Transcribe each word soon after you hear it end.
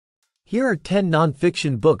Here are 10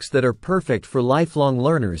 non-fiction books that are perfect for lifelong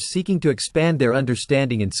learners seeking to expand their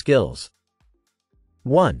understanding and skills.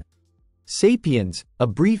 1. Sapiens, A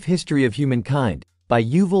Brief History of Humankind, by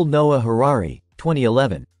Yuval Noah Harari,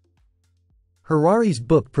 2011. Harari's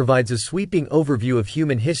book provides a sweeping overview of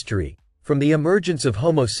human history, from the emergence of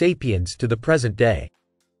Homo sapiens to the present day.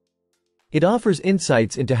 It offers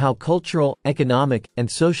insights into how cultural, economic,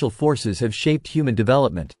 and social forces have shaped human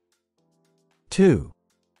development. 2.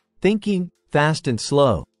 Thinking, Fast and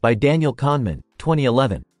Slow, by Daniel Kahneman,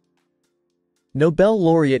 2011. Nobel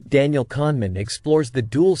laureate Daniel Kahneman explores the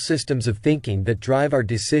dual systems of thinking that drive our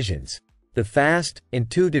decisions: the fast,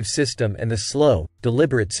 intuitive system and the slow,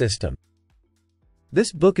 deliberate system.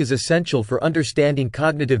 This book is essential for understanding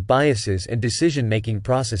cognitive biases and decision-making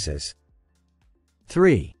processes.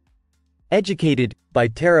 3. Educated, by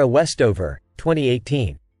Tara Westover,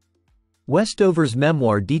 2018. Westover's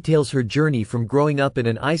memoir details her journey from growing up in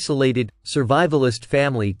an isolated, survivalist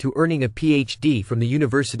family to earning a PhD from the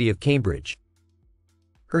University of Cambridge.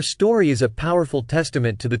 Her story is a powerful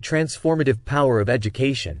testament to the transformative power of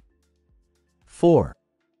education. 4.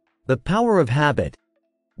 The Power of Habit: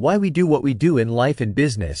 Why We Do What We Do in Life and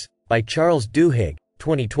Business, by Charles Duhigg,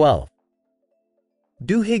 2012.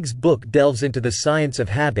 Duhigg's book delves into the science of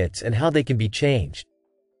habits and how they can be changed.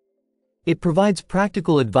 It provides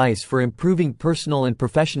practical advice for improving personal and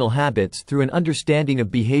professional habits through an understanding of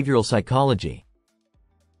behavioral psychology.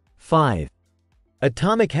 5.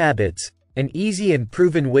 Atomic Habits: An Easy and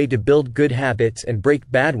Proven Way to Build Good Habits and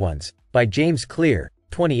Break Bad Ones, by James Clear,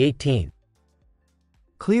 2018.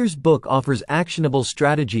 Clear's book offers actionable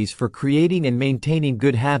strategies for creating and maintaining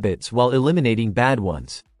good habits while eliminating bad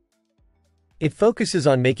ones. It focuses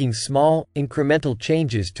on making small, incremental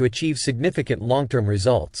changes to achieve significant long-term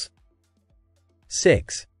results.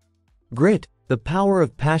 6. Grit: The Power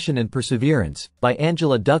of Passion and Perseverance, by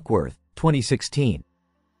Angela Duckworth, 2016.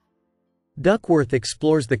 Duckworth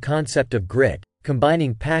explores the concept of grit,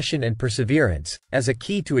 combining passion and perseverance, as a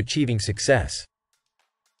key to achieving success.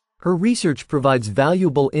 Her research provides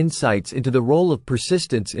valuable insights into the role of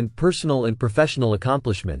persistence in personal and professional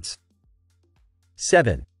accomplishments.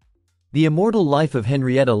 7. The Immortal Life of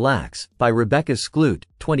Henrietta Lacks, by Rebecca Skloot,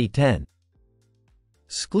 2010.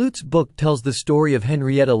 Skloot's book tells the story of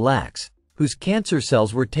Henrietta Lacks, whose cancer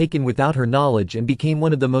cells were taken without her knowledge and became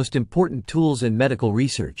one of the most important tools in medical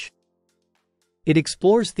research. It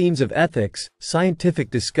explores themes of ethics, scientific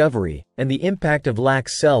discovery, and the impact of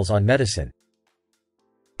Lacks cells on medicine.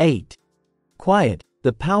 8. Quiet: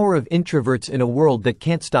 The Power of Introverts in a World That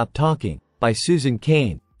Can't Stop Talking, by Susan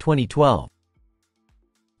Cain, 2012.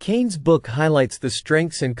 Cain's book highlights the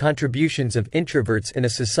strengths and contributions of introverts in a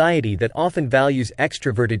society that often values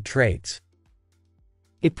extroverted traits.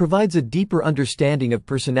 It provides a deeper understanding of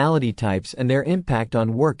personality types and their impact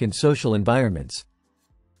on work and social environments.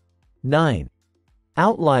 9.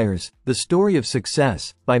 Outliers: The Story of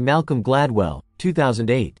Success, by Malcolm Gladwell,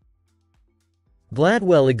 2008.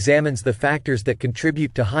 Gladwell examines the factors that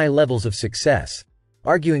contribute to high levels of success,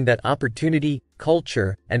 arguing that opportunity,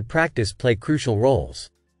 culture, and practice play crucial roles.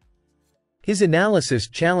 His analysis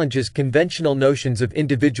challenges conventional notions of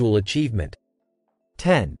individual achievement.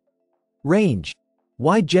 10. Range: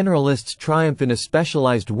 Why Generalists Triumph in a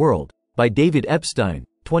Specialized World, by David Epstein,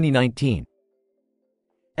 2019.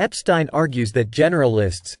 Epstein argues that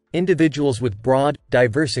generalists, individuals with broad,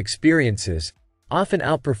 diverse experiences, often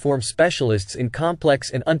outperform specialists in complex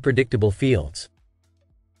and unpredictable fields.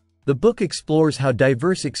 The book explores how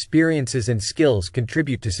diverse experiences and skills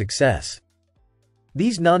contribute to success.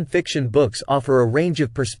 These non-fiction books offer a range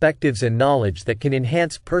of perspectives and knowledge that can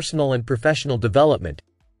enhance personal and professional development,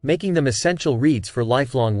 making them essential reads for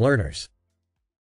lifelong learners.